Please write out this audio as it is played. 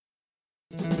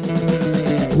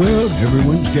Well,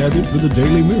 everyone's gathered for the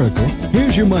Daily Miracle.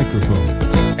 Here's your microphone.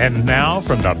 And now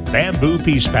from the Bamboo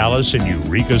Peace Palace in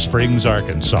Eureka Springs,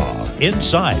 Arkansas,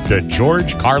 inside the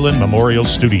George Carlin Memorial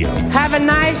Studio. Have a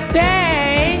nice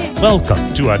day.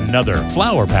 Welcome to another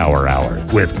Flower Power Hour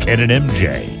with Ken and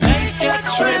MJ. Make a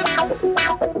trip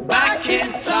back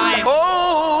in time.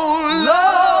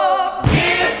 Oh, Lord,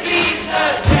 give me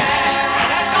a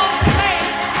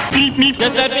chance. Beep, beep.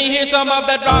 Just let me hear some of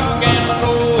that rock and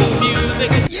roll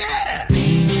music. Yeah!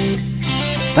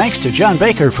 Thanks to John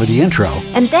Baker for the intro.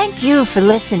 And thank you for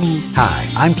listening. Hi,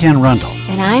 I'm Ken Rundle.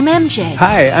 And I'm MJ.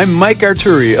 Hi, I'm Mike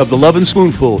Arturi of the Love and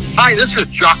Spoonful. Hi, this is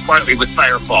Jock Bartley with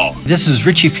Firefall. This is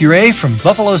Richie Furay from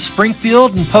Buffalo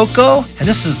Springfield and Poco. And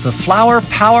this is the Flower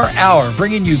Power Hour,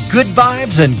 bringing you good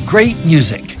vibes and great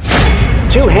music.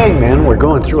 Two Hangmen were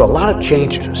going through a lot of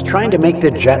changes, trying to make the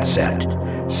jet set.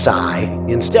 Sigh.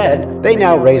 Instead, they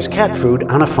now raise cat food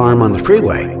on a farm on the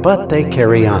freeway, but they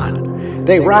carry on.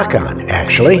 They rock on,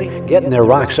 actually, getting their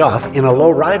rocks off in a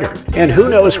low rider. And who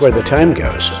knows where the time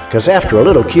goes, because after a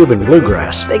little Cuban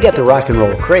Bluegrass, they get the Rock and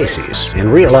Roll Crazies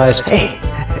and realize, hey,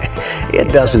 it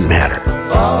doesn't matter.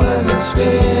 Falling and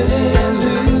spinning,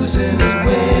 losing and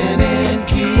winning,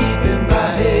 keeping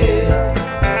my head.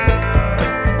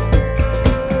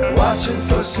 Watching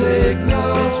for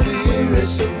signals,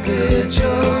 furious and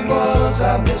vigil. Was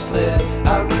I misled?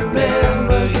 I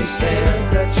remember you said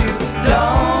that you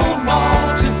don't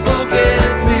want to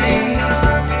forget me.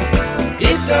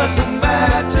 It doesn't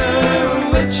matter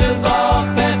which of our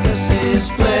fantasies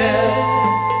fled.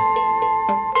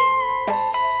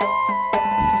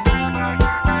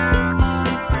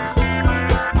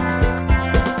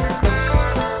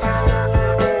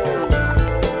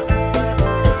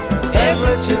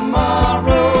 Every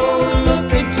tomorrow,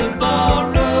 looking to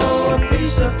borrow a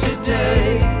piece of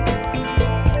today.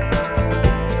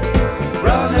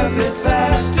 Run a bit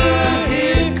faster,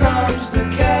 here comes the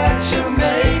catch. You're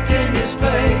making his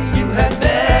play. You had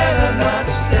better not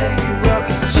stay. You will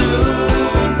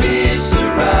soon be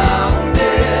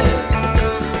surrounded.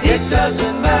 It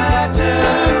doesn't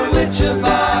matter which of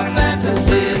our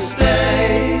fantasies stay.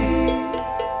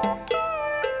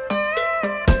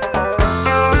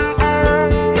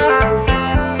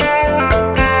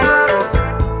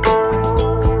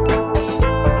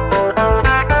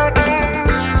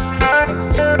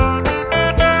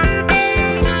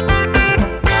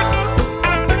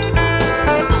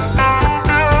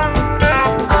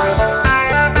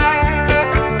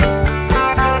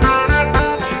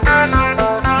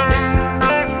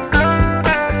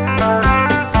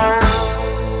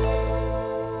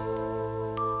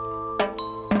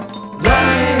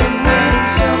 Lying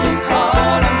winsome,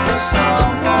 calling for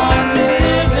someone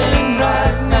living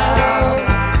right now.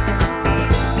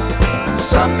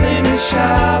 Something is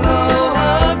shallow,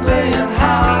 ugly and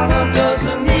hollow,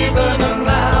 doesn't even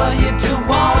allow you to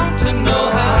want to know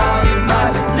how you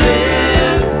might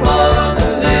live for the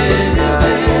living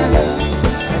and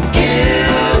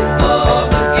give for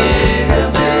the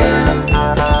giving,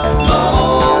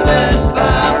 moment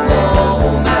by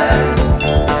moment,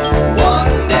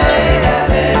 one day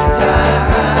at a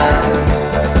time.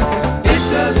 It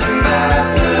doesn't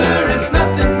matter, it's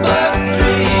nothing but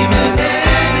dreaming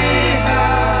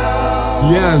anyhow.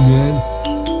 Yeah, man.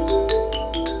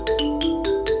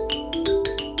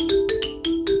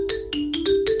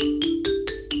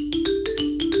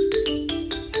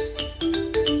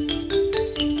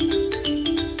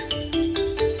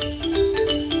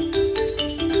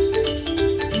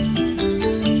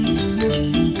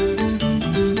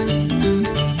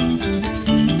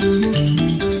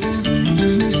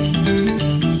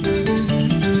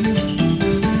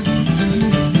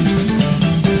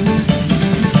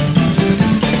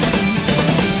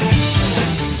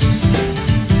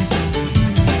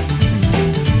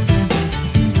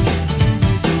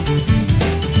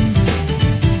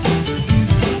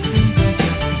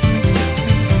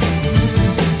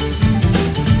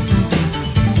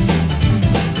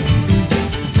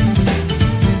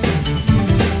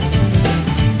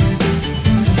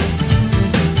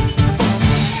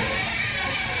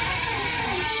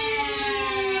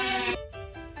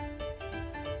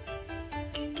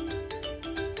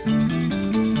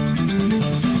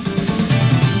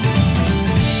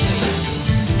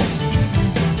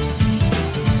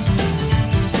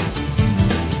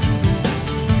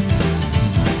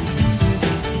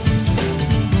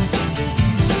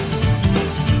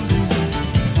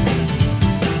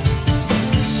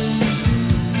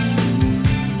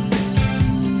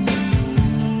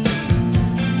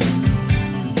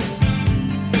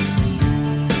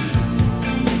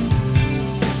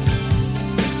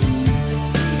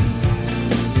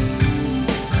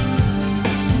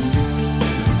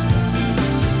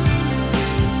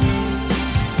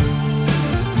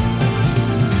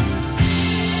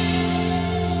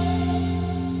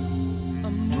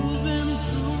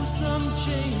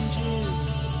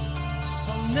 changes,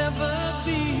 I'll never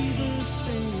be the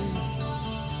same.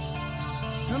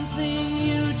 Something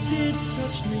you did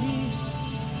touch me,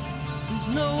 there's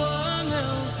no one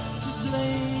else to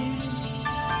blame.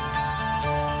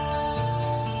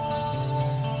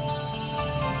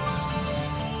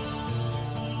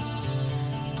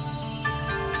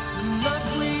 The love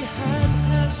we had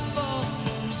has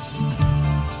fallen,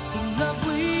 the love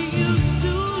we used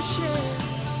to share.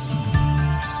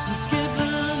 We've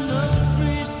given up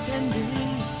pretending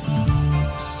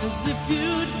as if you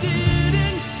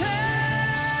didn't care.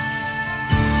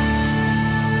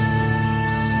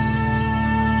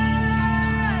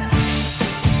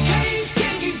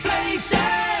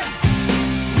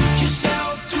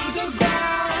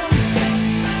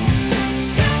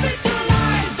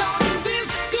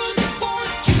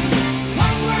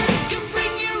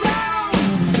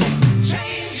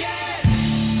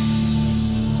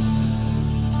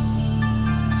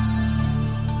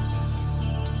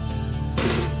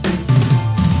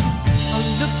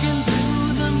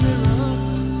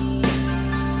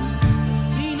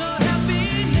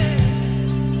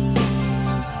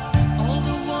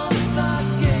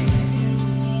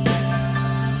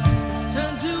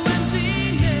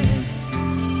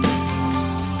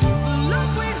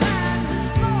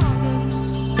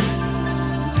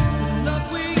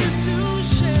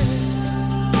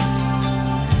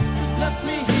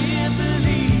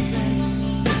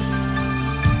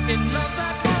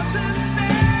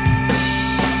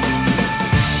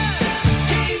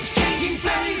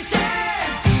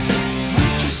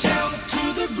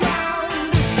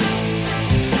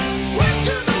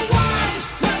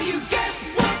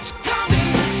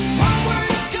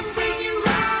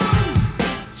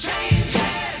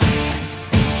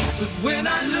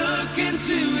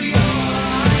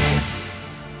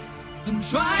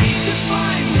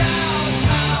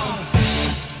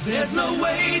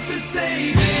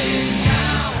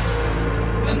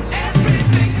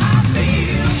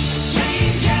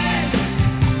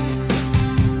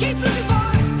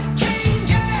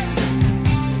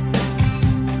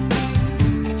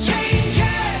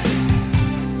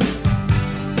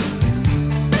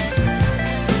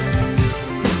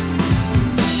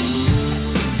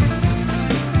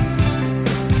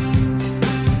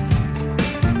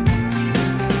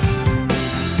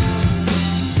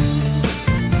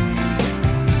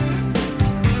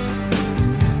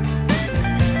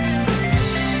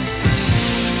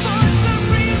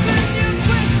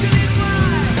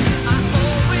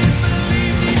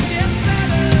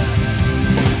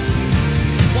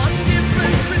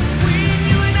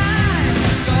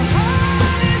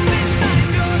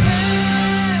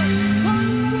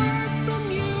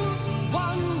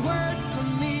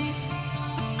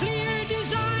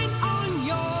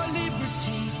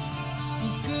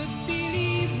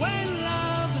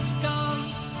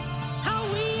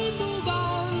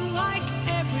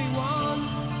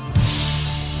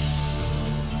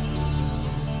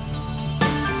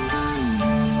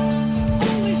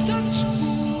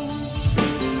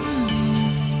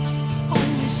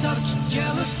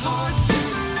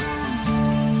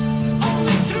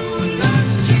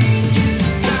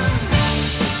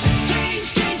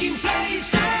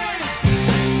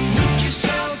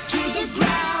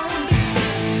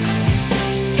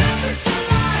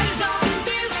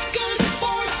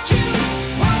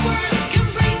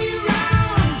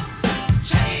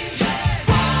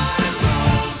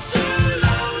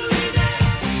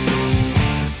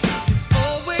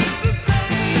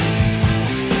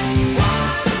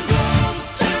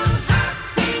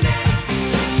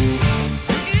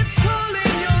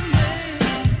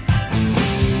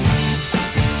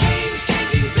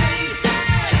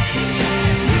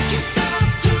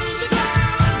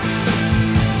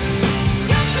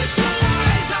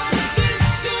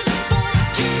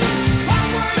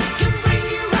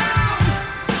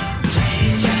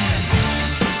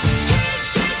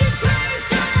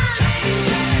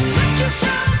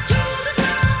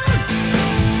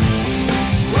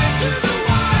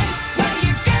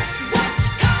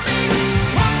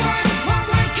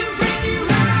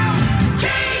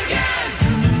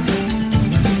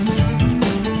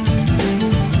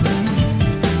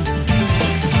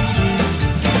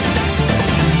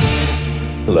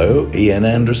 Hello, Ian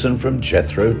Anderson from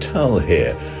Jethro Tull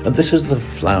here, and this is the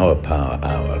Flower Power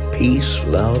Hour, peace,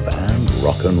 love, and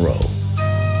rock and roll.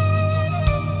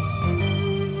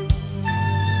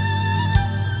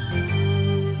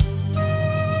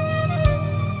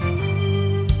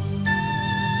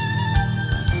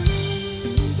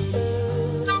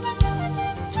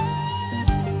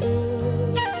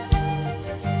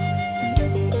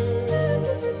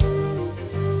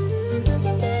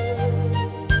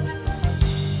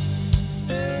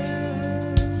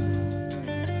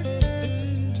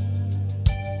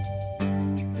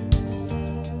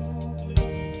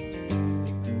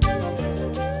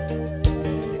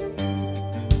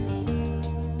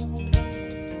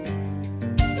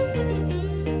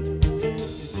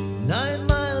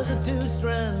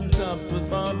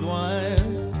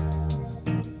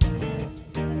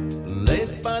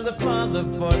 the father,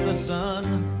 for the son.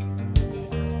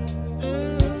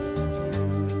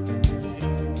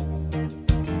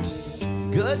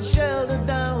 Good shelter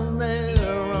down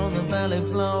there on the valley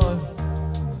floor,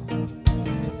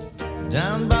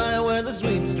 down by where the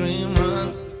sweet stream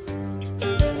runs.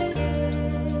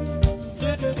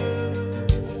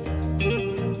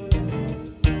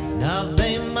 Now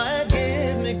they might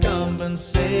give me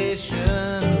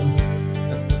compensation,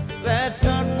 that's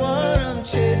not what I'm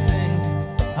chasing.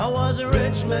 I was a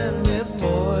rich man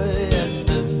before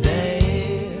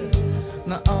yesterday.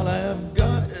 Now all I have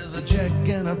got is a check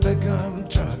and a pickup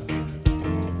truck,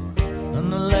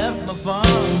 and I left my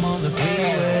farm on the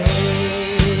freeway.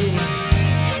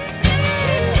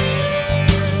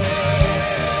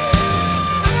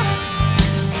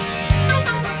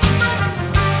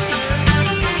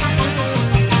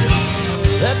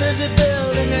 They're busy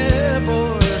building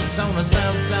airports on the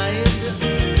south side,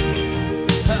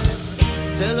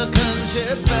 Silicon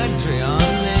chip factory on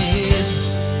the east,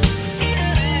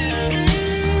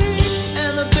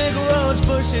 and the big roads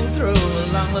pushing through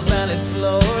along the valley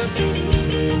floor.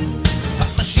 A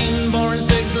machine boring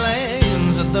 6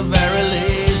 lanes at the very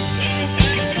least.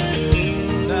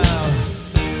 Now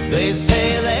they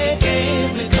say they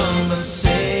gave me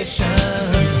compensation,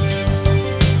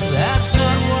 that's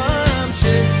not what I'm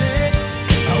chasing.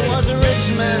 I was a rich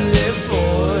man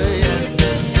before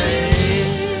yesterday.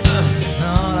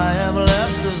 All I have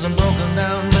left is a broken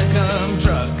down pickup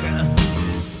truck.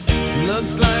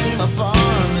 Looks like my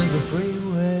farm is a freeway.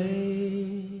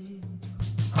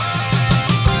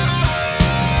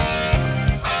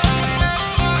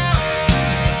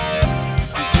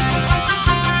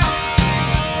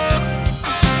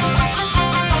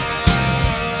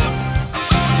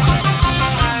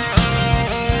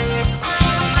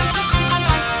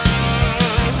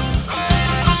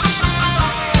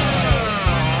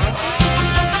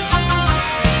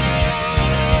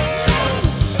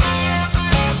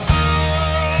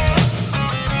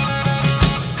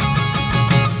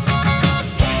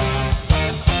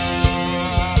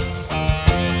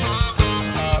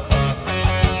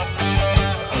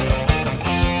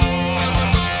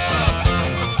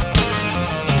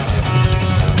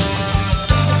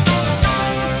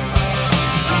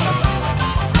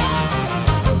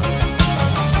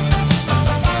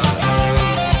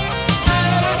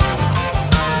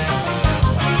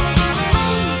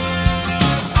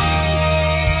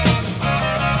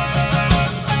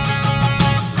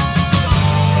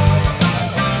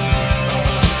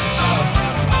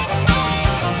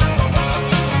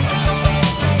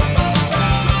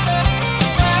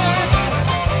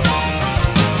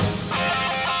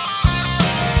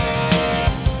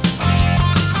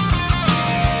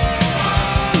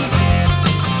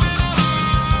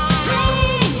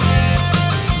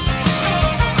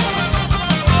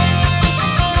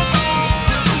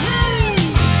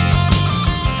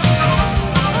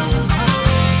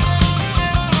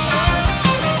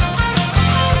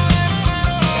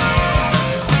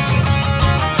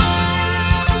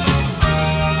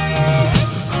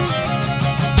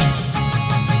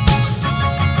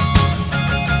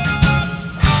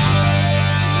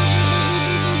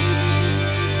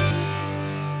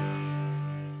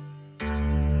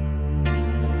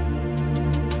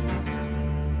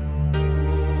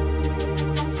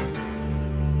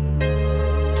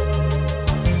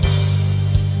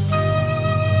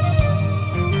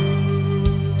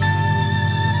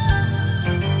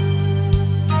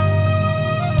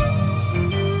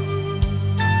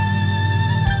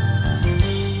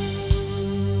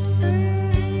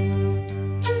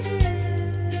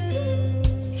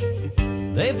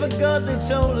 They forgot they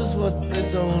told us what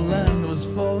this old land was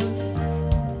for.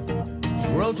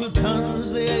 Grow 2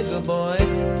 tons the acre, boy,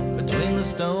 between the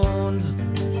stones.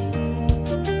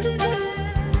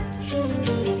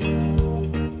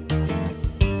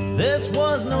 This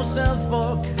was no South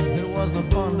Fork, it was no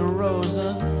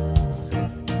Ponderosa,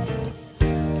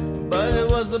 but it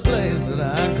was the place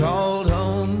that I called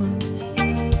home.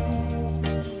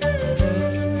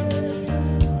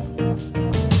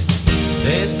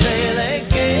 They say they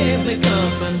gave me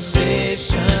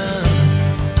compensation,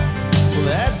 well,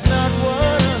 that's not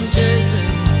what I'm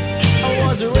chasing. I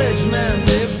was a rich man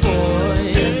before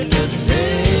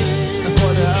yesterday.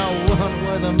 What I want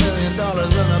worth $1 million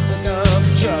in a pickup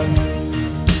truck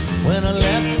when I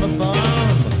left my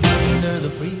farm under the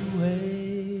freeway.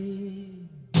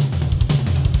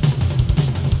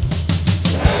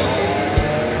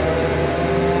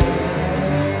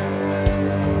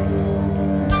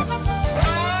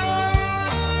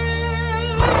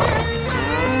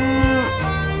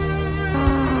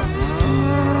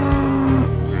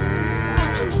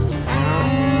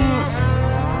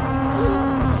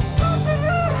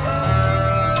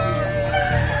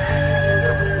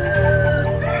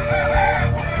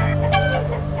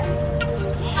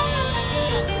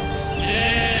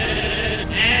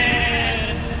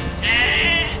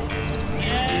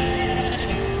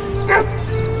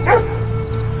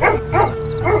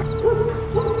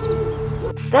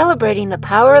 Celebrating the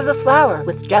power of the flower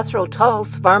with Jethro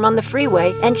Tull's Farm on the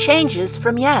Freeway and Changes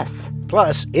from Yes.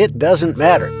 Plus, it doesn't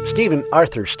matter. Stephen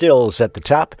Arthur Stills at the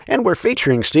top, and we're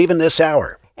featuring Stephen this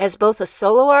hour. As both a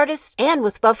solo artist and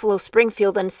with Buffalo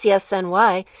Springfield and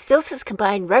CSNY, Stills has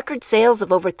combined record sales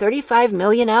of over 35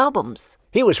 million albums.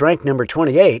 He was ranked number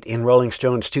 28 in Rolling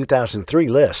Stone's 2003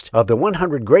 list of the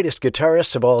 100 greatest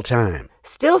guitarists of all time.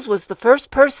 Stills was the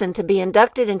first person to be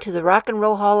inducted into the Rock and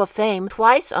Roll Hall of Fame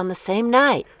twice on the same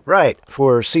night. Right,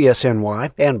 for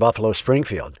CSNY and Buffalo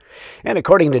Springfield. And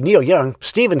according to Neil Young,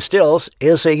 Stephen Stills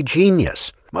is a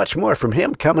genius. Much more from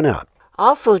him coming up.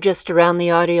 Also just around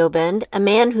the audio bend, a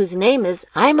man whose name is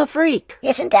I'm a Freak.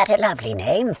 Isn't that a lovely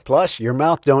name? Plus, your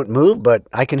mouth don't move, but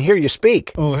I can hear you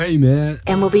speak. Oh, hey, man.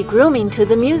 And we'll be grooming to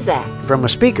the Muzak. From a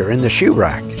speaker in the shoe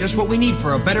rack. Just what we need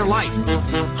for a better life.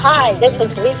 Hi, this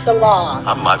is Lisa Long.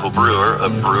 I'm Michael Brewer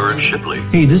of Brewer and Shipley.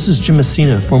 Hey, this is Jim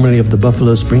Messina, formerly of the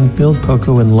Buffalo Springfield,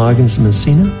 Poco, and Loggins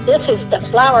Messina. This is the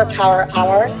Flower Power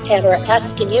Hour, and we're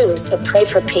asking you to pray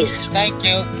for peace. Thank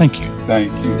you. Thank you.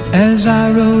 Thank you. As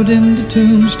I rode into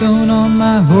Tombstone on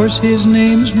my horse, his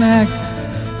name's Mac,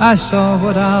 I saw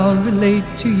what I'll relate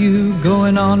to you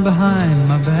going on behind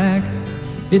my back.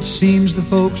 It seems the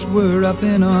folks were up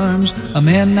in arms, a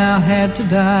man now had to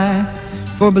die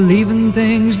for believing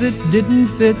things that didn't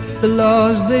fit the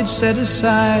laws they'd set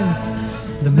aside.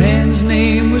 The man's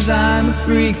name was I'm a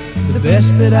Freak, the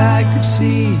best that I could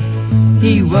see.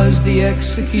 He was the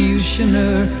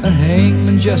executioner, a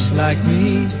hangman just like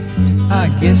me. I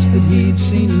guess that he'd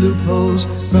seen loopholes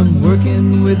from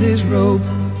working with his rope.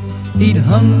 He'd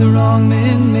hung the wrong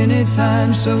men many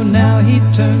times, so now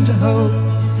he'd turned to hope.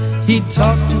 He'd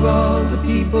talked to all the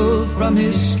people from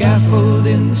his scaffold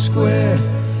in the square.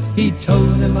 He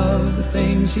told them of the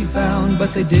things he found,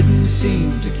 but they didn't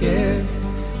seem to care.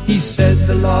 He said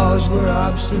the laws were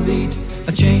obsolete,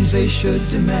 a change they should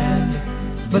demand.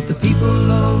 But the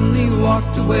people only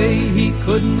walked away, he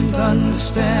couldn't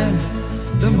understand.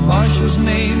 The marshal's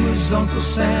name was Uncle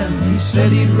Sam, he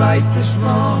said he'd right this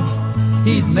wrong.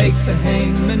 He'd make the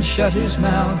hangman shut his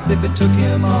mouth if it took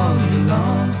him all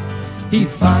long. He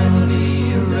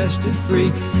finally arrested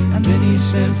Freak, and then he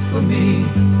sent for me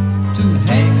to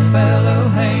hang a fellow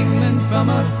hangman from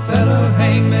a fellow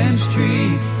hangman's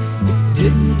tree. It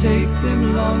didn't take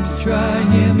them long to try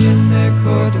him in their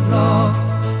court of law.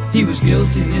 He was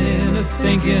guilty in of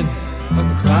thinking of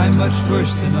a crime much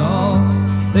worse than all.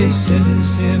 They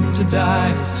sentenced him to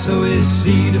die, so his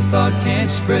seed of thought can't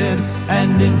spread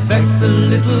and infect the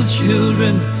little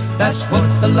children. That's what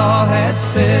the law had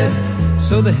said.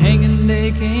 So the hanging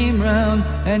day came round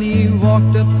and he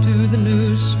walked up to the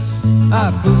noose.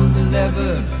 I pulled the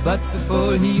lever, but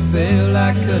before he fell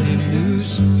I cut him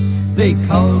loose. They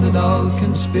called it all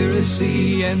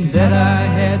conspiracy and that I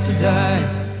had to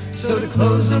die. So to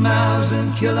close our mouths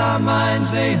and kill our minds,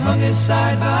 they hung us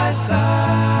side by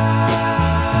side.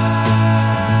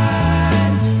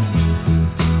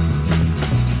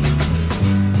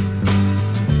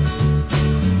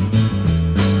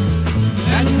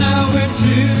 And now we're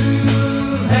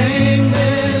two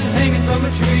hangmen hanging from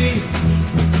a tree.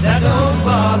 That don't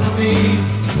bother me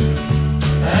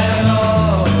at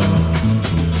all.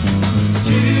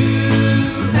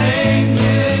 Two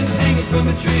hangmen hanging from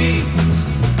a tree.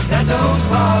 That don't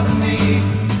bother me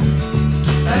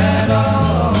at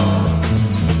all.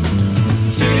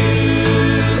 Two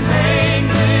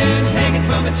hangmen hanging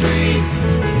from a tree.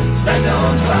 That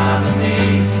don't bother me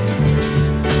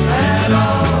at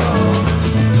all.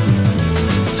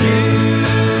 Two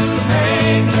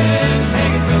hangmen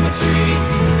hanging from a tree.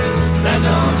 That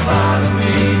don't bother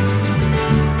me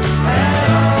at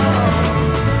all.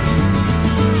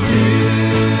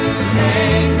 Two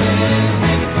hangmen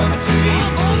hanging from a tree.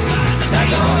 That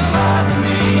don't bother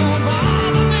me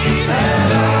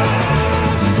at all.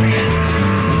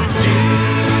 Two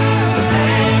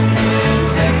hangmen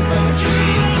hanging from a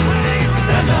tree.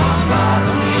 That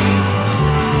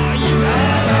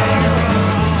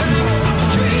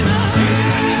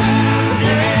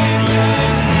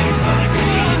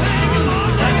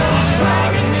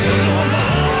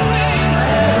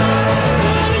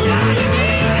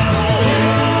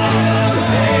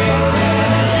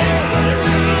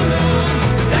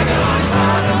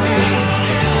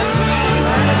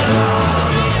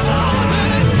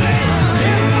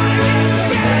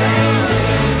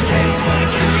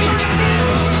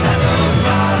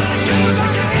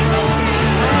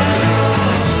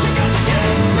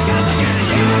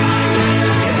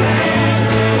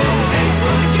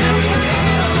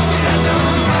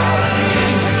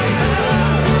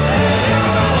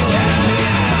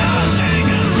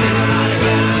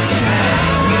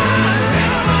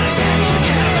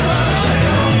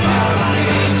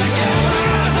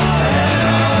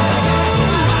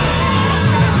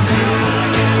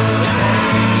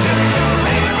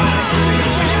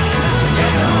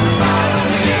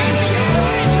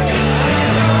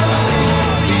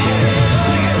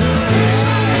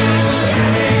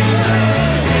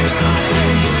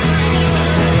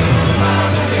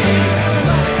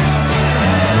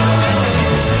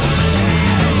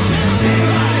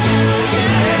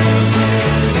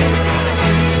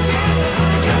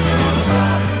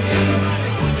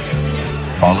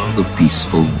the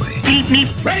peaceful way.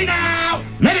 Ready now!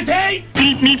 Meditate!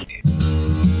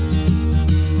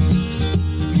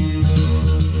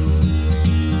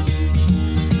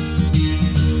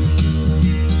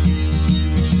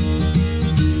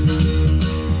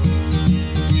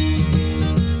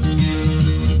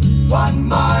 One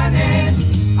morning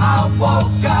I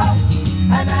woke up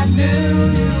and I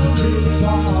knew it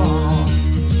all.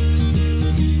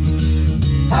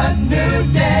 A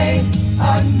new day,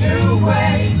 a new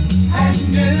way,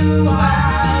 and new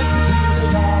eyes to see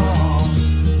it all.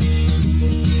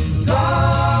 Go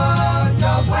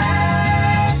your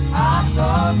way, I'll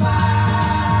go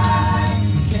mine.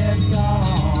 Kept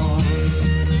on.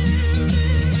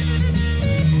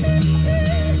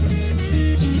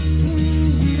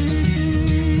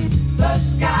 The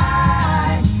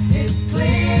sky is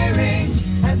clearing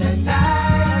and the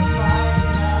night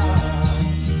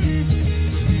is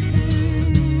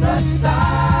bright. The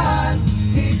sun,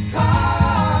 he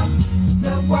come,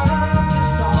 the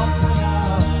world's opened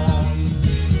up.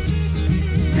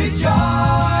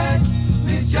 Rejoice,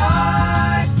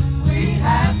 rejoice, we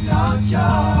have no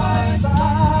choice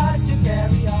but to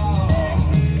carry on.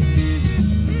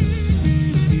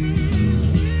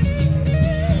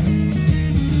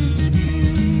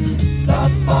 The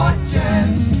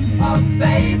fortunes of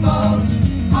fables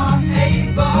are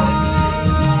able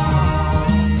to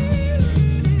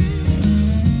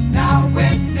now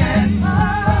witness the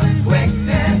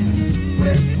quickness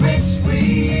with which we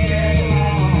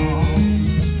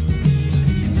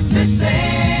to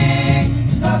sing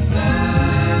the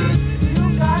blues. You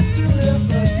got to live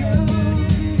the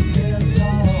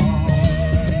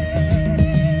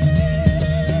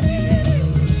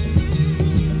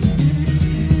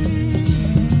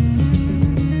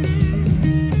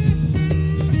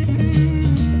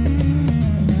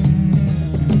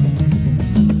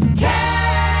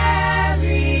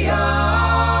carry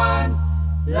on.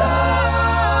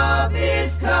 Love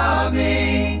is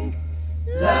coming.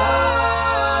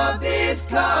 Love is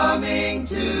coming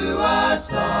to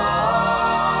us all.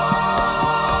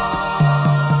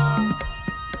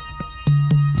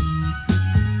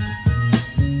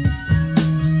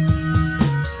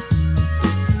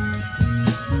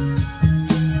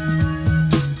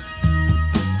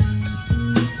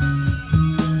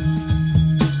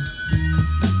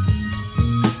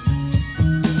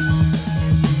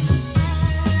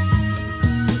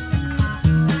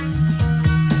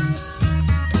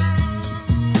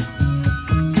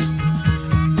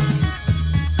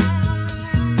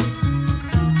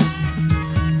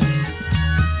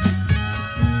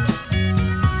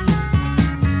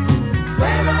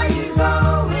 Where are you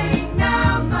going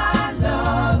now, my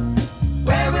love?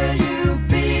 Where will you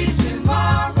be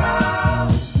tomorrow?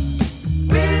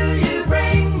 Will you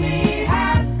bring me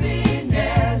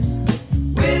happiness?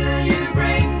 Will you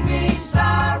bring me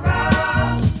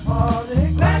sorrow? All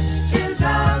the questions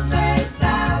of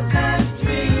 1,000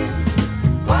 dreams.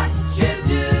 What you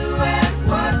do and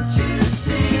what you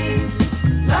see.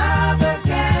 Lover,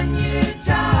 can you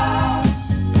talk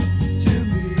to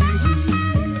me?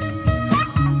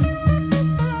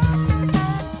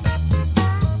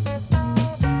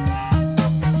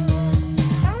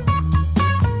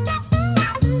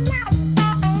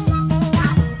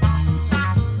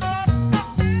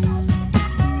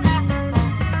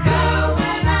 Girl,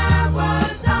 when I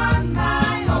was on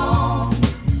my own,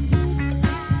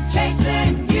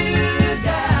 chasing you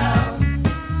down,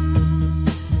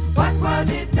 what was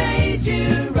it made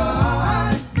you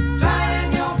run?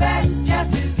 Trying your best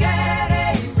just to get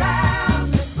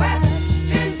around the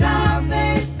questions of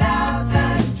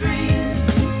 1,000 dreams.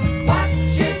 What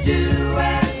you do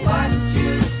and what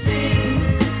you see.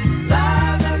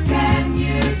 Lover, can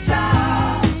you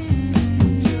talk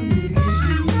to me?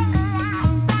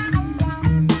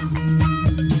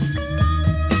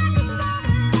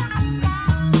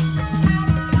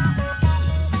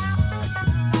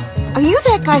 Are you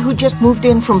that guy who just moved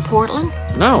in from Portland?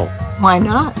 No. Why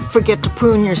not? Forget to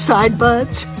prune your side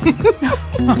buds?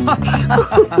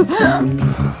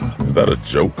 Is that a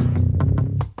joke?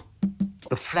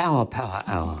 The Flower Power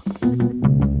Hour.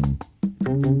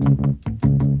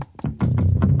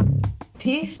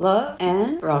 Peace, love,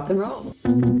 and rock and roll.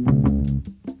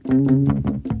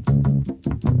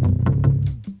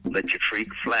 Let your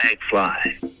freak flag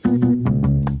fly.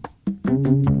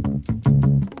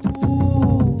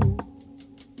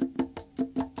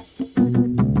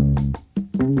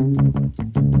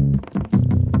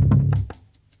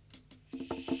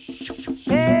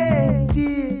 Hey,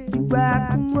 did you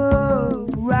rock and roll,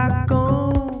 rock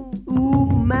on, ooh,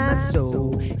 my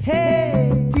soul.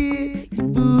 Hey, did you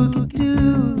boogie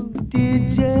too,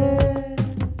 did ya?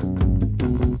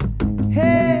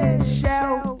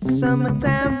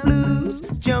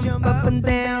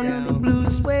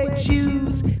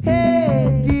 goes,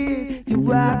 hey dear, you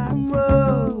rock and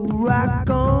roll, rock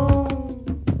on.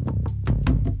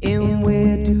 And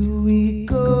where do we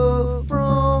go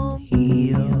from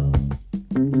here?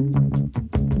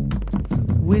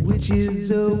 Which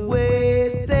is a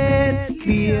way that's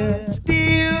clear.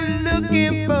 Still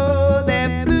looking for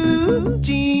that blue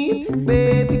jean,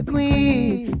 baby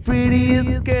queen,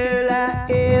 prettiest girl I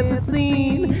ever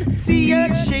seen. See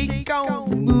her shake on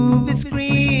the movie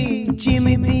screen,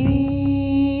 Jimmy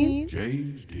Dean.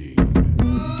 James Dean.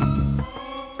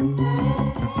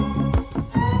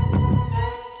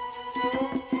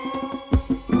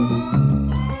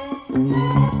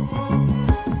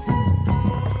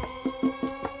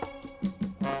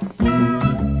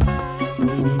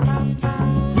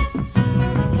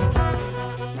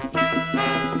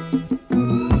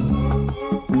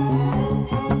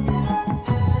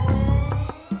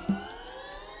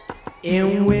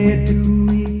 And where do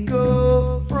we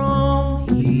go from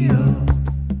here?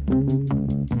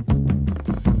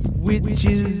 Which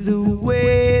is the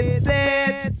way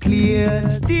that's clear.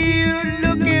 Still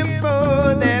looking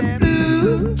for that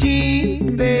blue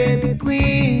jean, baby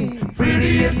queen,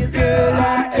 prettiest girl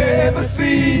I ever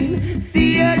seen.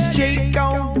 See her shake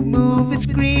on the movie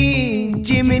screen,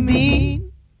 Jimmy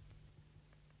Dean.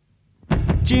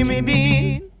 Jimmy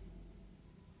Dean.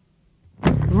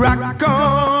 Rock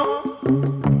on,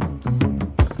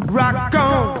 rock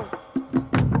on,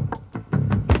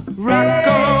 rock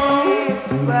on,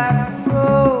 rock and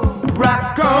roll,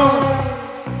 rock on,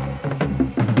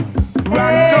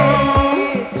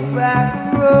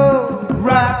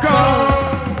 rock on,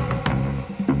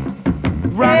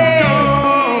 rock and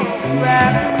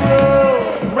roll,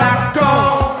 rock on, rock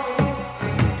on,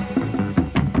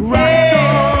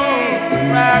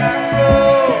 rock and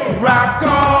roll, rock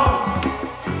on,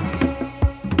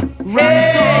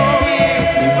 rock on, rock and roll,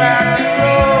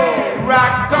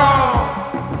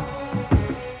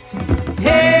 rock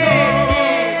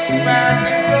on.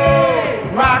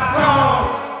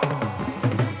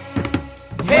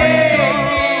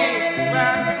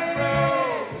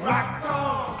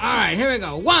 Here we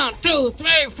go. 1, 2,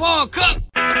 3, 4, cook.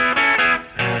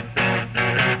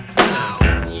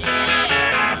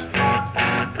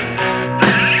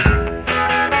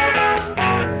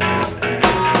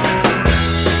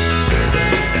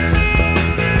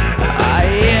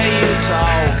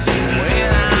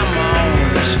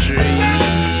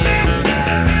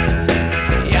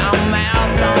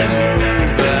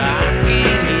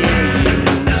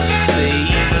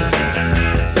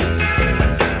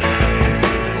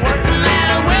 What's the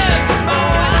matter with the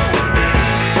boy?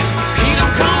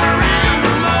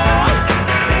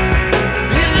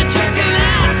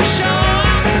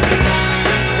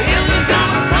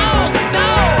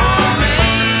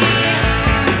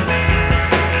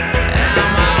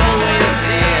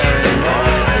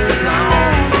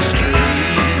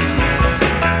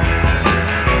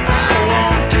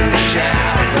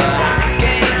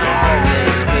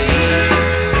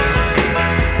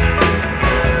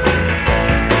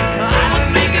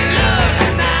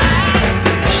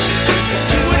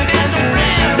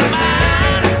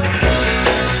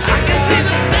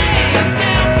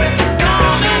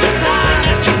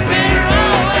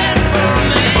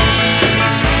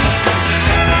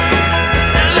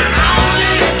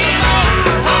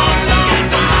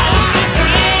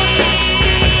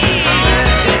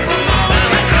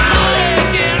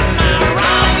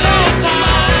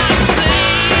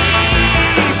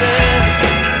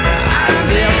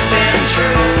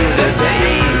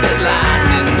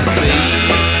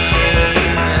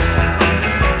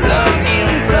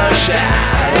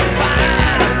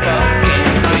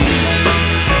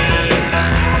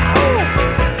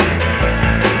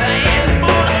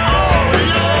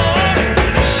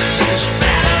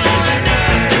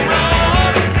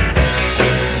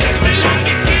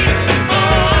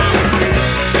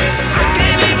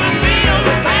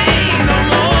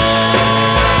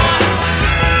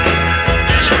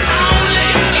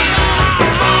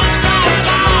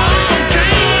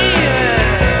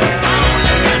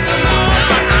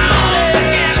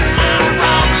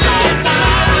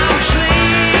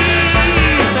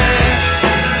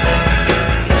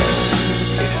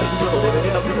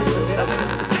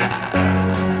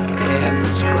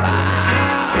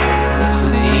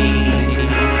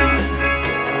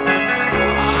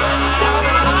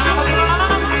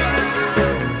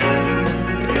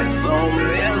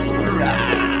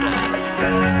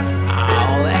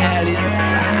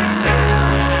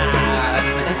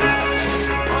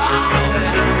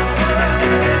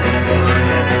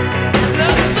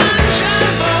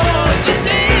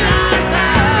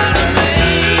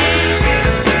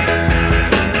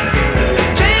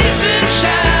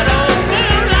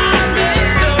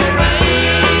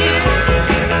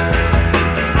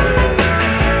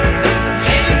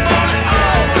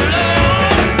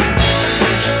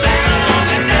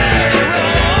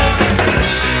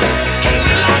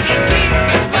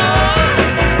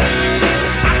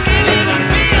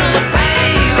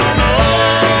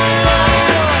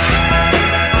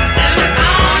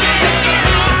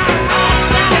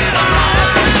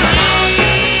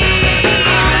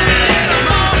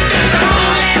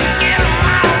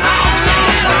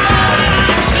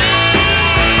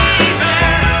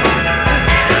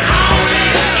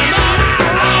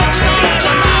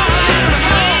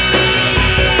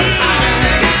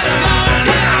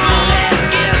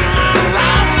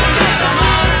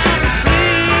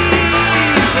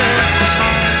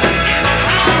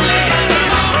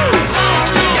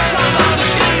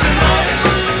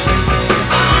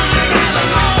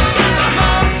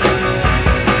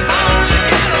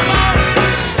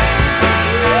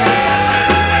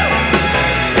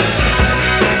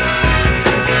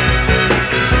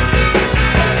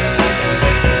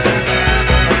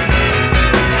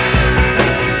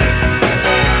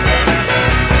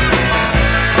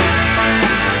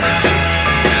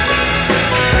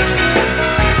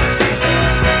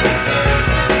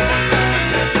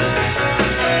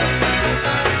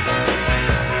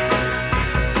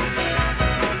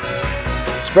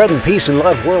 Spreading peace and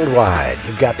love worldwide.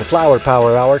 You've got the Flower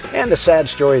Power Hour and the sad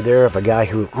story there of a guy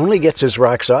who only gets his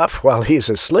rocks off while he's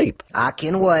asleep. I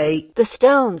can wait. The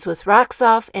Stones with Rocks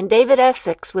Off and David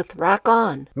Essex with Rock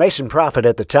On. Mason Prophet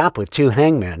at the top with Two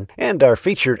Hangmen. And our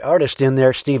featured artist in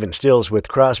there, Stephen Stills with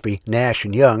Crosby, Nash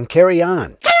and Young, Carry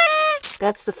On.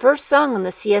 That's the first song on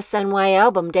the CSNY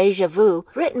album Deja Vu,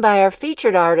 written by our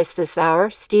featured artist this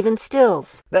hour, Stephen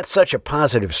Stills. That's such a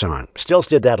positive song. Stills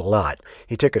did that a lot.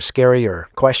 He took a scary or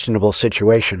questionable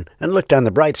situation and looked on the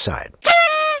bright side.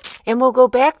 And we'll go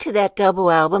back to that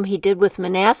double album he did with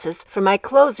Manassas for my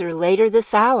closer later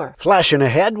this hour. Flashing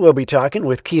ahead, we'll be talking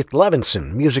with Keith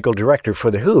Levinson, musical director for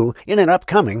The Who, in an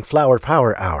upcoming Flower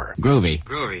Power Hour.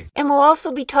 Groovy. And we'll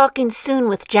also be talking soon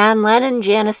with John Lennon,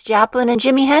 Janis Joplin, and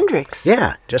Jimi Hendrix.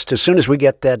 Yeah, just as soon as we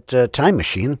get that time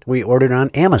machine we ordered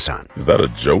on Amazon. Is that a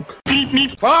joke?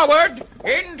 Forward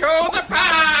into the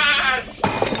past!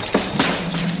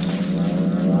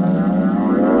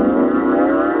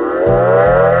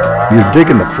 You're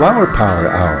digging the Flower Power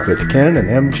Hour with Ken and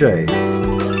MJ.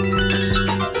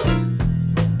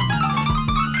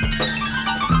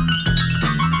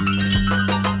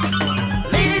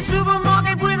 Lady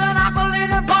supermarket with an apple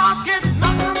in a basket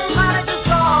knocks on the manager's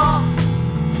door.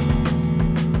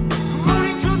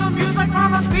 Rooting to the music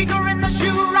from a speaker in the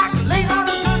shoe rack, lays out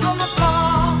her goods on the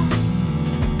floor.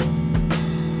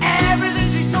 Everything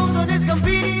she's chosen is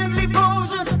conveniently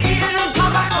frozen. Eat it and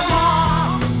come back for more.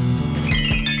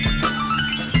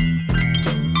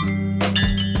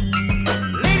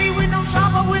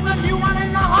 Shopper with a new one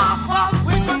in the hopper,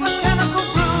 wakes up a chemical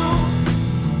brew.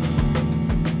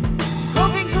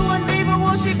 Cooking to a neighbor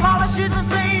while she polishes a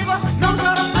saver, knows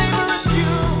how to flavor a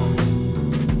stew.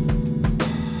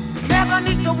 Never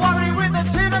need to worry with a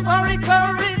tin of hurry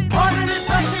curry, ordered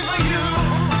especially for you.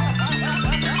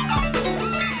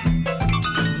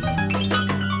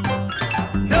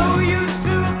 No use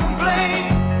to complain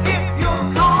if you're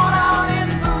caught out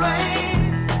in the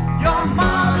rain. Your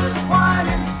mother's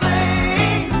quite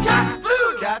insane.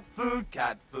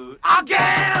 Cat food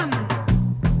again!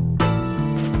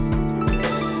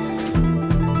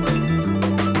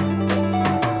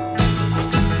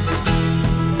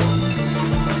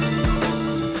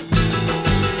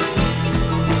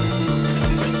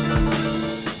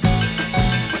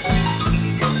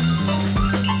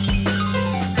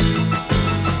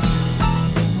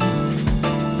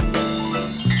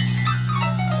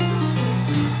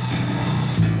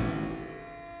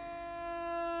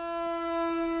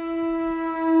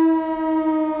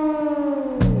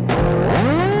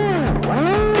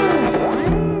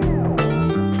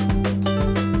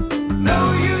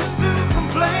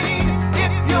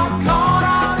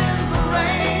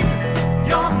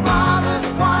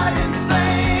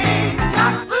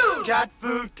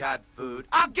 Cat food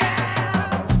again!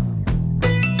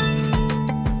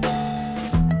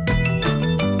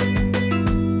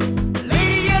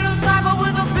 Lady Yellow Sniper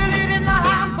with a billet in the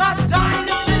hamper, dying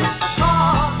to finish the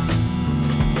course.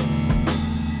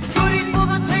 Goodies for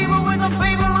the table with a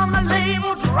fable on the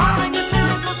label, drowning in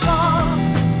miracle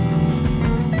sauce.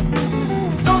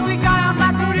 Don't think I am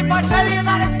that rude if I tell you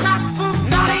that it's cat food,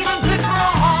 not even fit for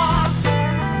a horse.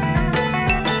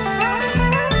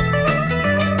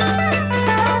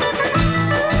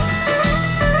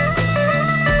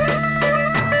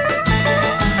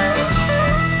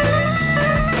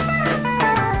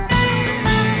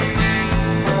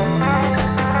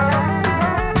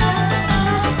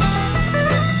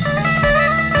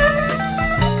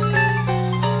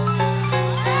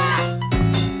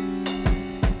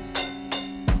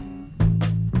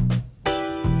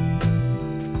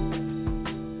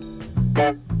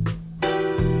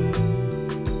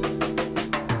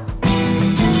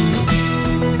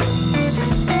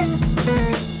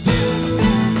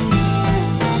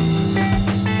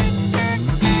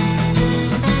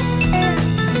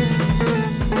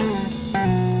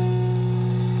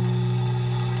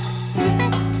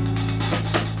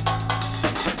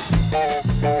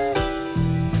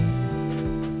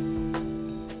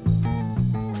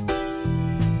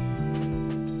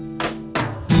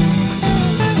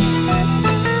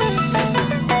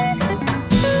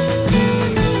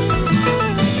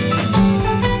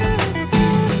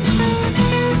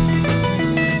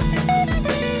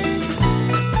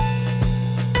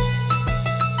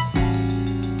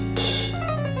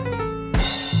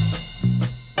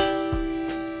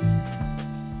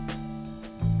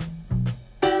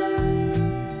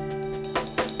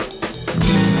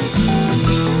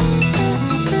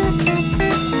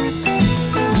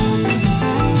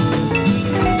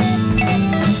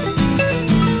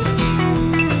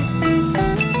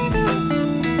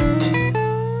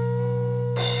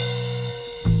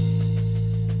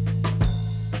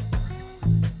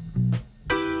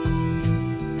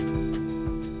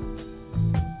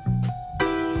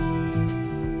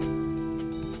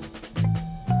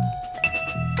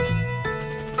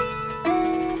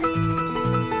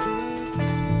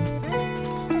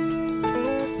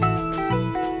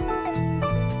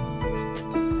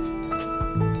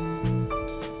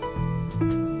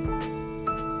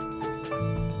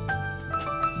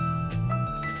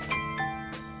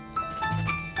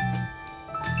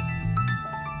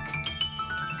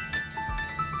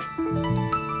 Now,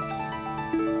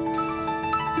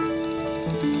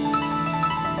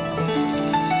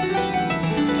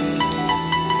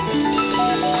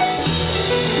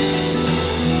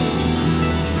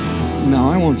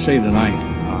 I won't say that I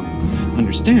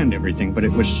understand everything, but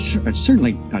it was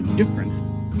certainly different.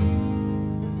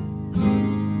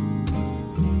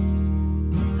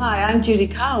 Hi, I'm Judy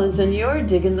Collins, and you're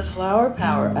digging the Flower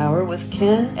Power Hour with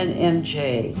Ken and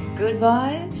MJ. Good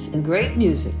vibes and great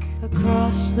music.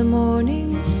 Across the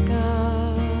morning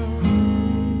sky,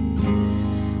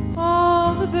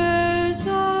 all the birds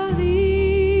are leaving.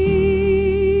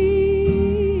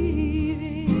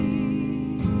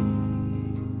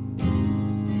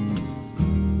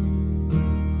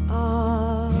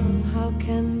 How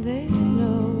can they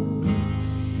know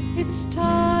it's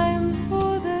time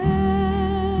for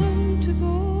them to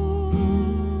go?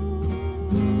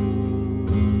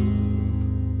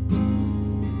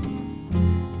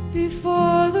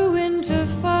 Before the winter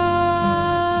fire,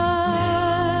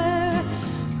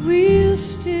 we'll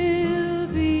still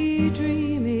be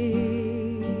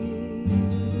dreaming.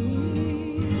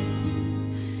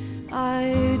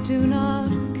 I do not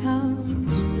count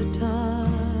the time.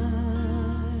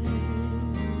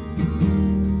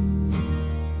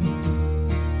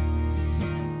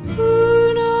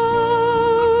 Who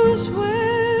knows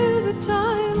where the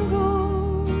time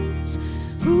goes?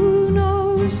 Who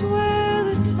knows where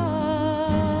the time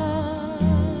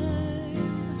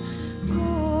goes?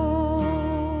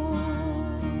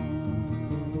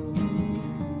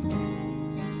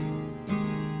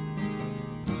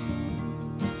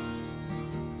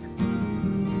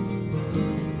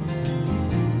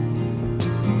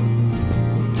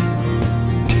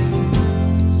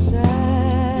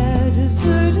 Sad,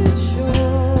 deserted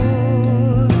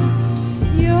shore,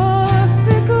 your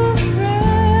fickle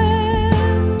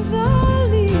friends are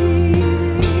leaving.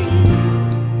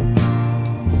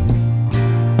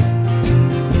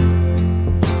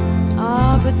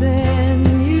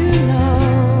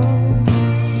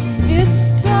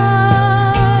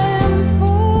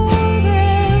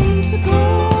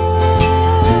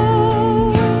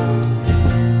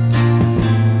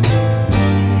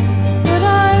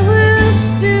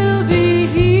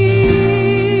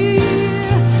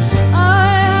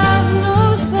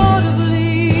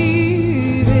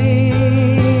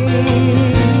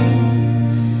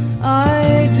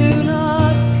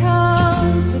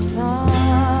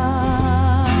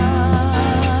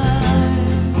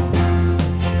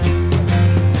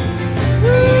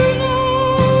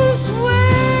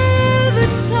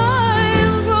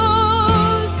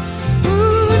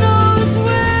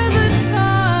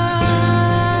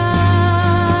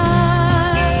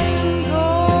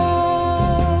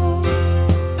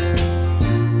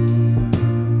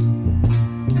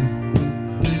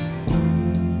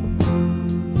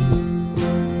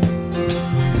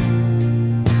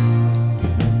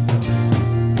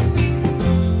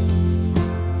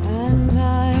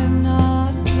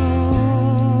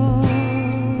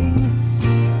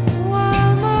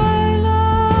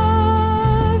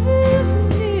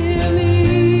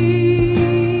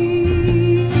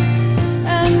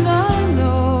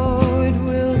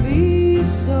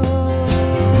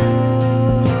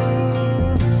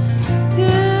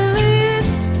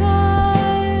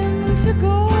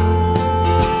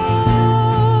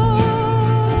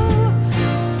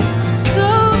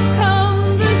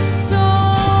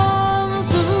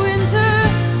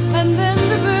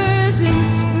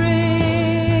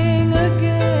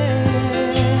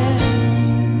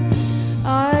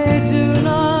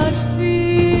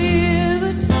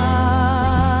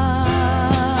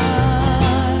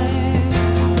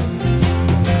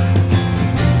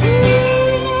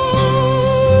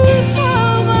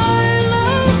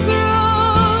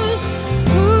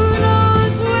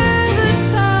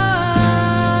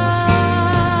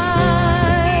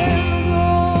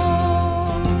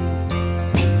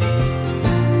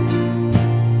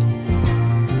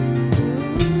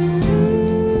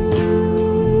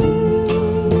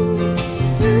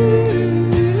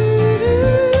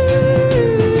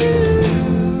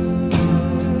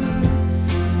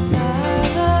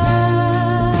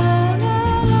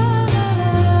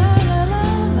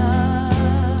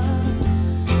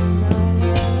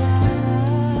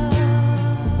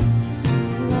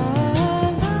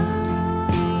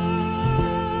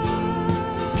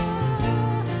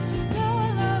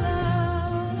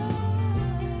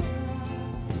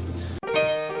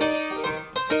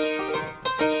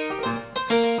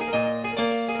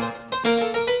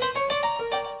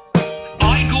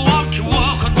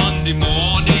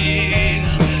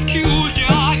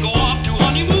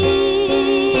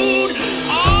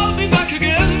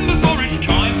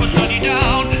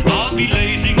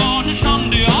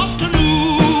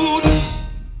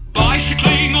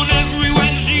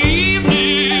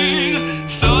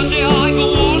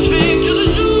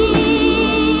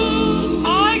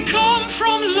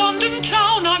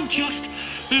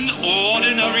 an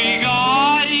ordinary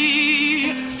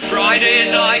guy.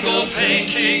 Fridays I go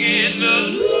painting in the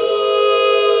Louvre.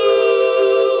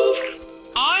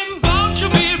 I'm bound to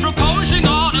be proposing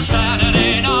on a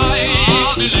Saturday night.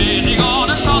 I'll be lazing on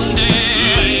a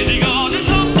Sunday. Lazing on a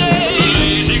Sunday.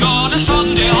 Lazing on a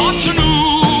Sunday afternoon.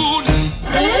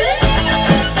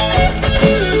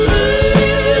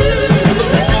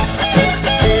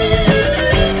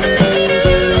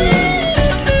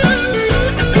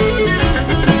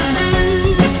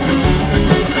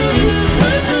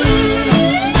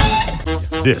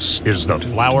 This is the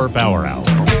Flower Power Hour.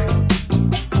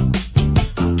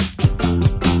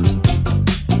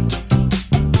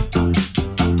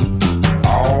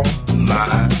 All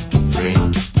my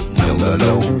friends know the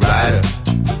low rider.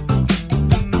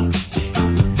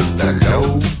 The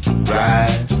low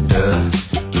rider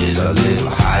is a little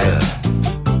higher.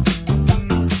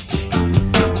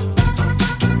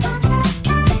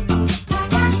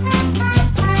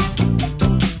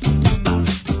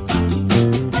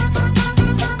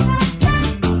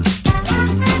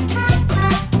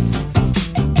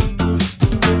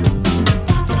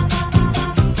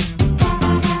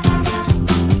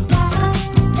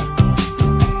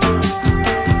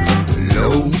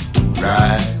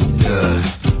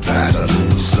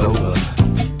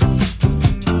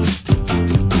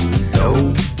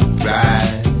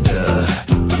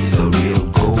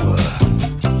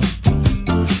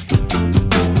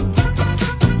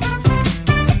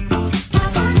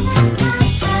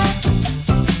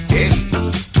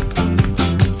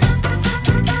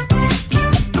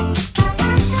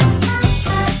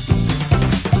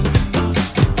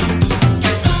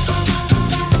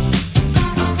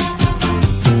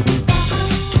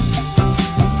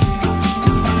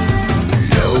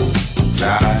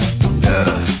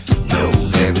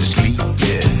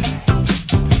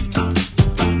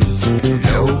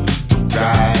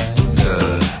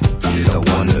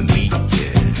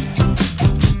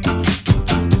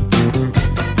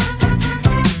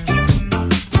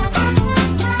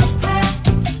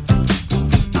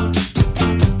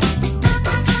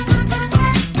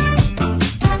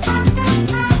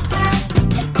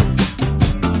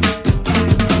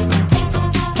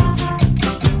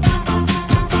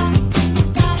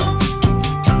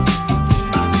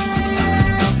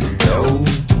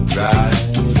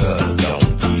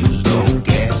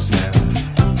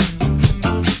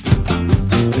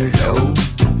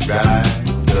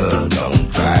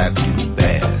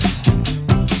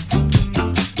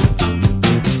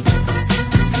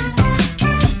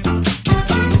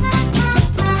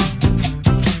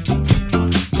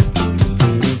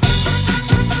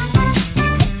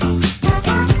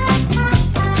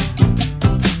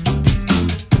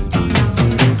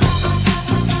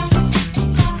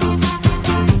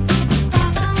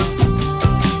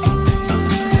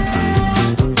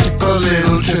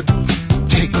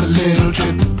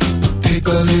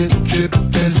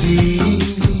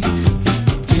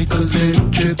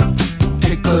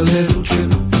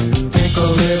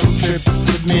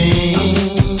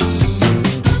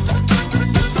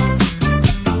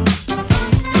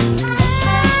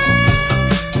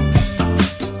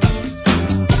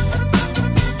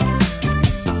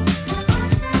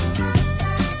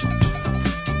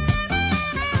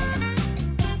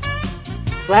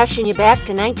 Flashing you back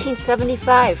to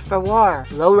 1975 for War,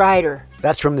 Lowrider.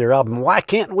 That's from their album Why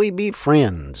Can't We Be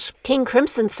Friends? King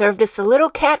Crimson served us a little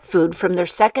cat food from their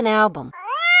second album.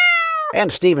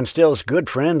 And Stephen Still's good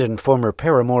friend and former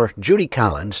paramour Judy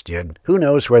Collins did Who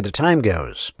Knows Where the Time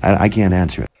Goes. I can't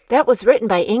answer it. That was written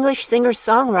by English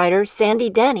singer-songwriter Sandy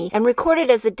Denny and recorded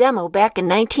as a demo back in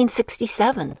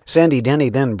 1967. Sandy Denny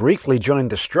then briefly joined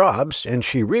the Strawbs, and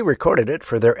she re-recorded it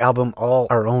for their album All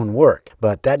Our Own Work,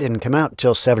 but that didn't come out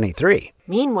till '73.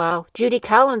 Meanwhile, Judy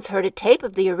Collins heard a tape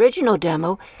of the original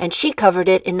demo, and she covered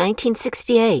it in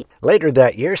 1968. Later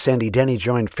that year, Sandy Denny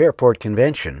joined Fairport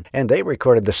Convention, and they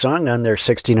recorded the song on their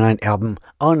 '69 album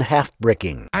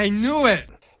Unhalf-Bricking. I knew it!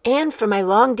 And for my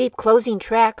long, deep closing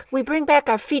track, we bring back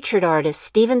our featured artist,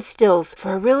 Stephen Stills,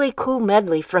 for a really cool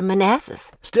medley from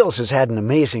Manassas. Stills has had an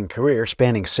amazing career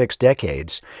spanning 6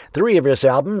 decades. 3 of his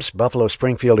albums, Buffalo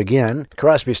Springfield Again,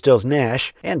 Crosby, Stills,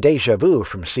 Nash, and Deja Vu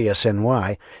from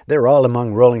CSNY, they're all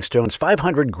among Rolling Stone's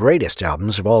 500 greatest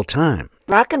albums of all time.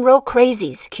 Rock and Roll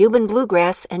Crazies, Cuban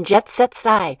Bluegrass, and Jet Set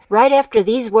Sigh, right after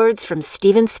these words from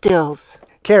Stephen Stills.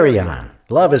 Carry on.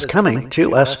 Love is coming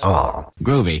to us all.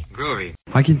 Groovy. Groovy.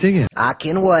 I can dig it. I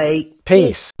can wait.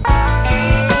 Peace.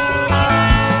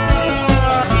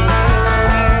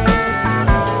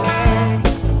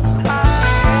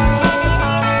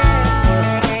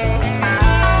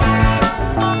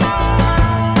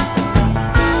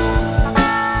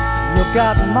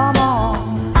 that mama,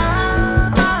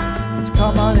 it's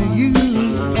coming to you.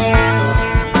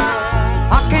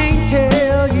 I can't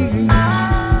tell you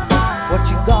what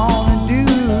you're gonna do.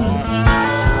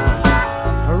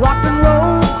 Rock and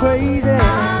roll crazy,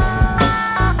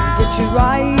 get you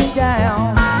right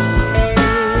down,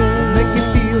 make you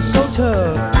feel so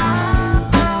tough,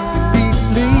 your feet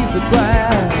leave the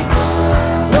ground.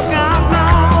 Look out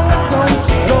now, don't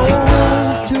you go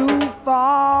too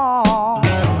far.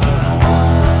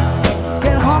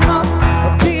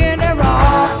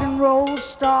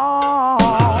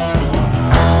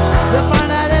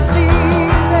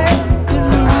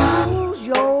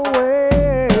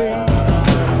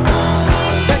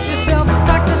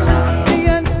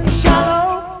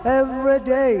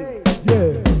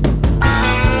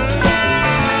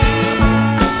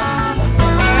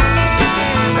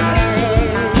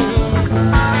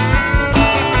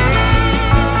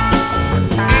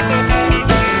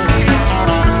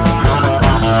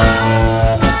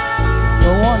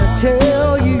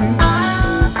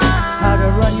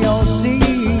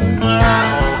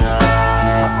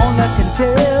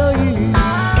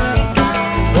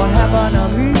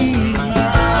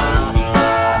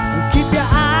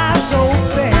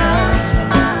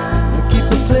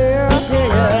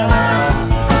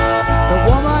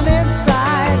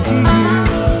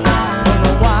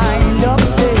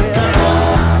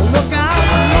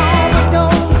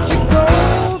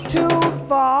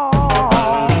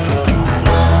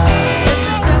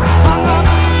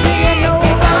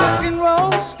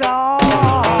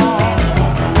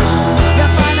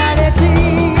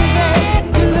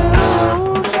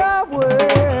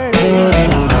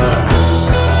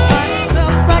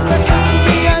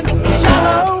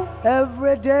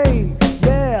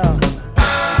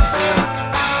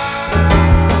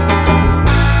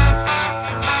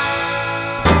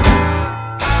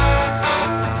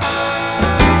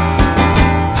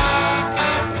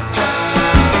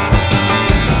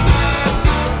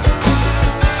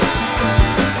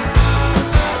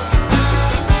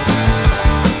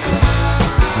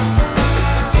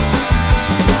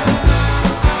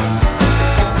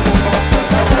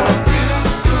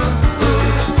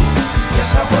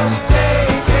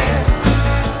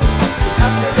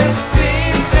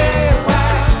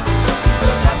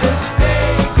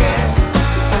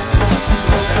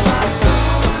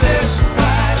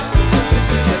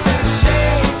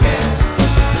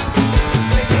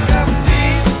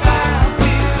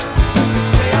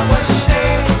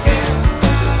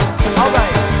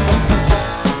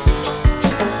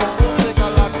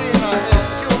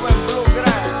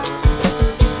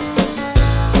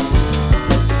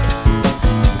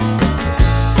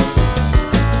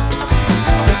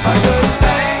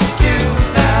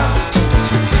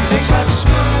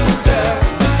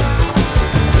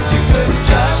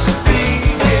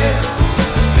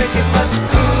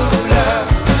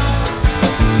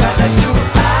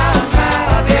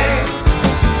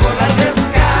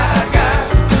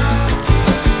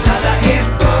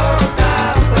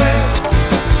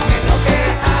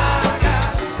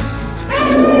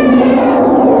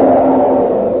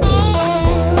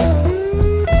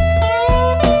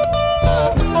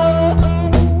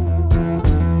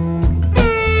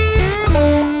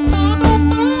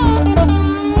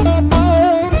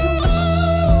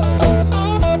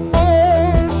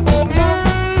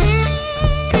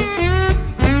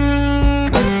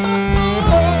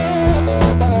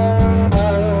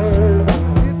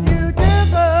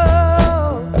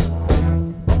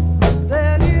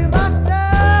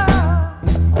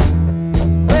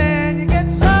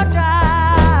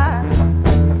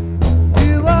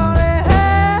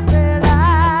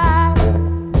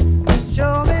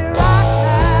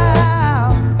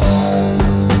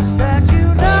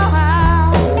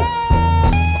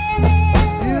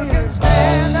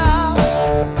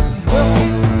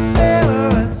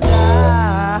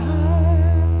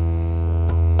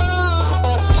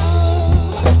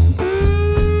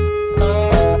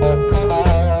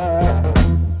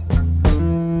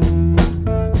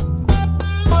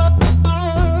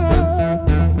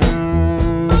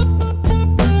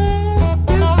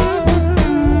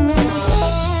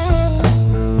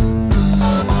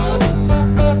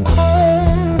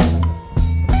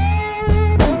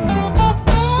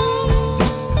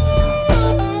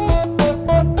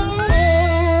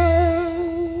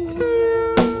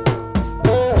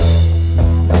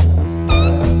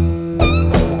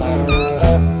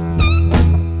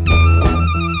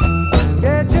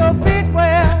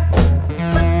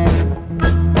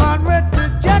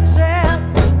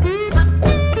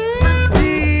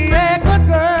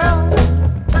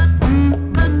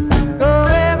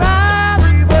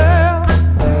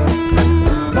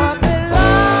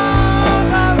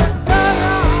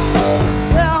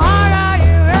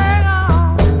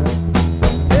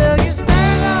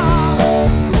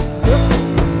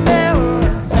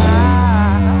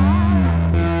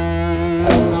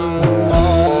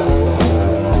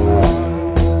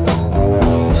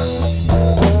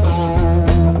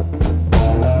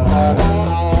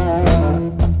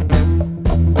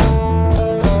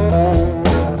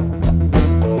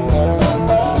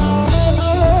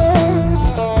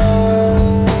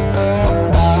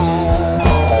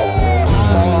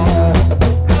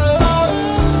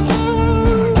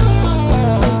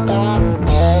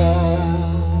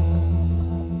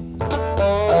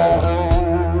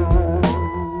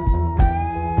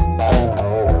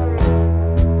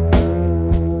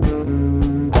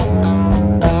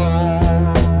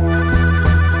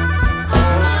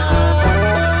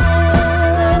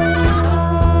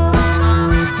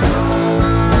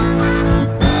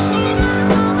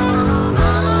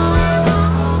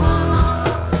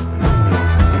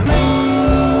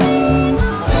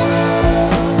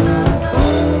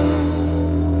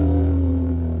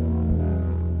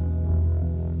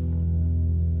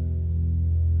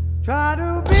 Try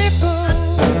to be cool.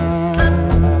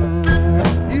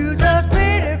 You just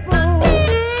beautiful.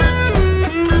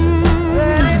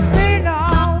 Let it be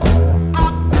known.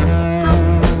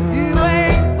 You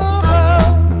ain't full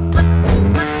grown.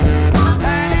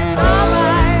 And it's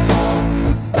alright.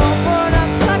 Don't put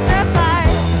up such a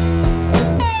fight.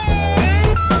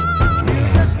 You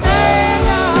just stay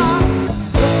young.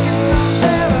 Look in the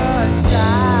mirror and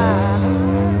sigh.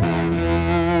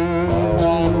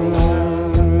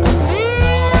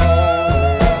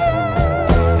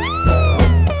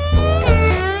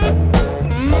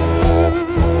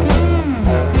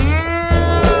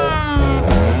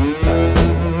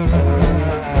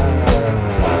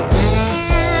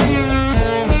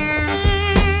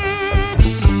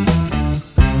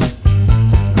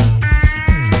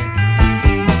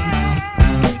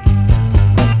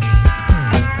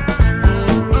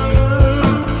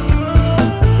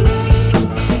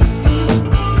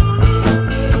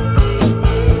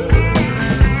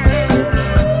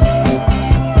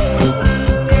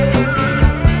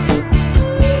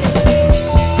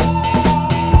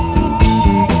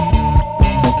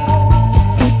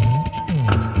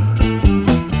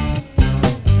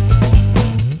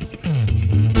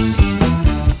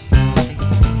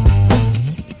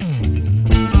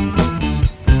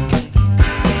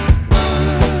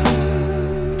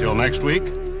 Till next week,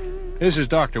 this is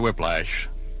Dr. Whiplash.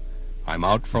 I'm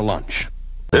out for lunch.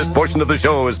 This portion of the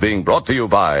show is being brought to you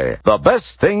by The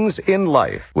Best Things in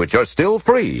Life, which are still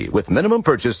free with minimum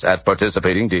purchase at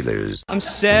participating dealers. I'm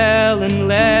selling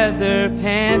leather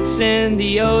pants in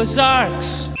the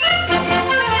Ozarks.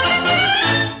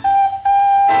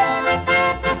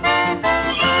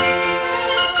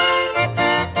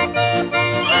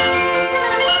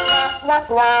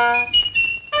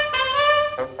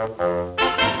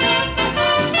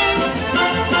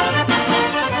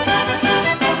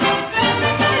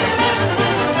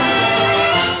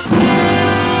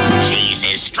 Cheese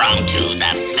is strong to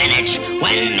the finish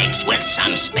when mixed with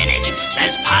some spinach,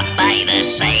 says Popeye the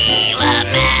Sailor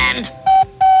Man.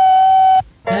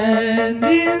 And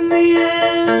in the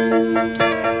end,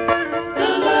 the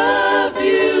love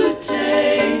you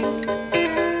take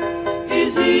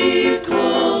is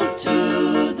equal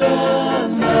to the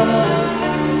love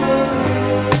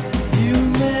you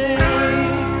make.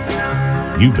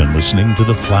 You've been listening to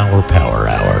the Flower Power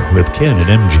Hour with Ken and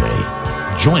MJ.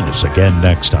 Join us again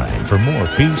next time for more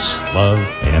peace, love,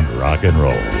 and rock and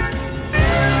roll.